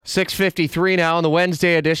6:53 now on the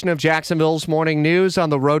Wednesday edition of Jacksonville's Morning News on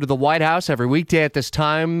the road to the White House. Every weekday at this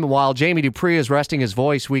time, while Jamie Dupree is resting his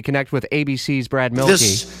voice, we connect with ABC's Brad Mielke.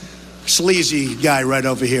 This sleazy guy right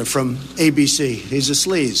over here from ABC. He's a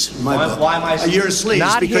sleaze. Why am I? You're a sleaze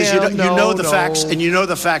Not because him. you know the No. facts, and you know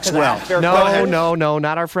the facts well. No,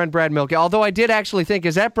 not our friend Brad Mielke. Although I did actually think,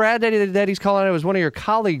 is that Brad that he's calling out? It was one of your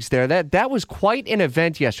colleagues there. That was quite an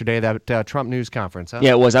event yesterday, that Trump news conference, huh?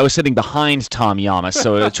 Yeah, it was. I was sitting behind Tom Yamas,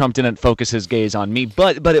 so Trump didn't focus his gaze on me.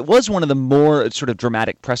 But it was one of the more sort of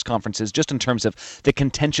dramatic press conferences, just in terms of the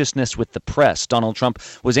contentiousness with the press. Donald Trump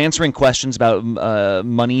was answering questions about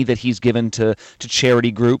money that he's given to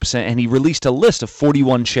charity groups, and he released a list of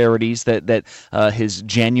 41 charities that his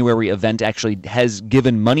January event actually has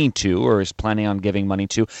given money to, or is planning on giving money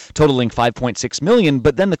to, totaling $5.6 million.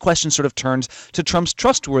 But then the question sort of turns to Trump's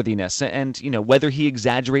trustworthiness and whether he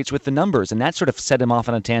exaggerates with the numbers, and that sort of set him off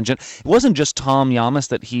on a tangent. It wasn't just Tom Yamas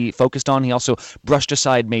that he focused on. He also brushed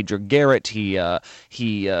aside Major Garrett. He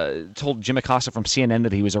told Jim Acosta from CNN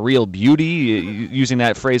that he was a real beauty, using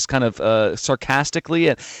that phrase kind of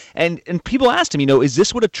sarcastically, and people asked him, is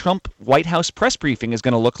this what a Trump White House press briefing is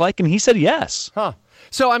going to look like? And he said yes. Huh.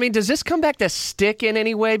 So, does this come back to stick in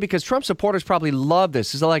any way? Because Trump supporters probably love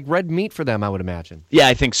this. It's like red meat for them, I would imagine. Yeah,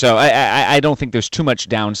 I think so. I don't think there's too much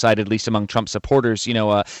downside, at least among Trump supporters.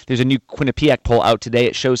 There's a new Quinnipiac poll out today.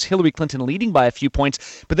 It shows Hillary Clinton leading by a few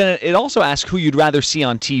points, but then it also asks who you'd rather see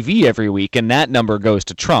on TV every week, and that number goes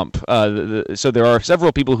to Trump. So there are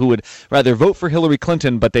several people who would rather vote for Hillary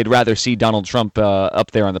Clinton, but they'd rather see Donald Trump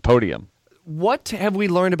up there on the podium. What have we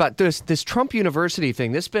learned about this Trump University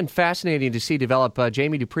thing? This has been fascinating to see develop.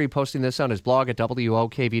 Jamie Dupree posting this on his blog at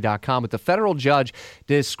WOKV.com. But the federal judge,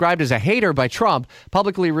 described as a hater by Trump,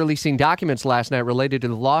 publicly releasing documents last night related to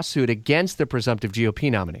the lawsuit against the presumptive GOP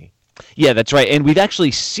nominee. Yeah, that's right. And we've actually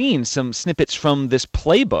seen some snippets from this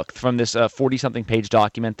playbook, from this 40-something page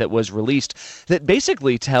document that was released, that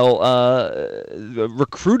basically tell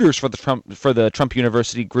recruiters for the Trump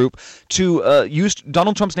University group to use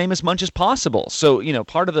Donald Trump's name as much as possible. So,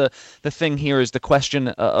 part of the thing here is the question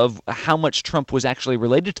of how much Trump was actually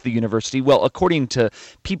related to the university. Well, according to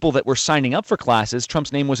people that were signing up for classes,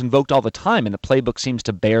 Trump's name was invoked all the time, and the playbook seems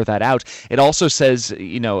to bear that out. It also says,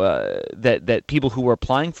 that people who were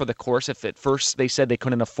applying for the course, if at first they said they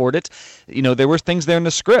couldn't afford it, there were things there in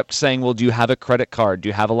the script saying, well, do you have a credit card? Do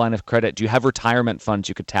you have a line of credit? Do you have retirement funds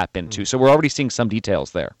you could tap into? So we're already seeing some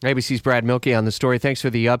details there. ABC's Brad Mielke on the story. Thanks for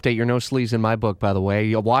the update. You're no sleaze in my book, by the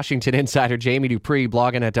way. Washington insider Jamie Dupree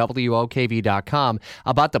blogging at WOKV.com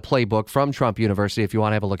about the playbook from Trump University if you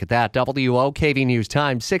want to have a look at that. WOKV News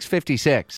Time, 6:56.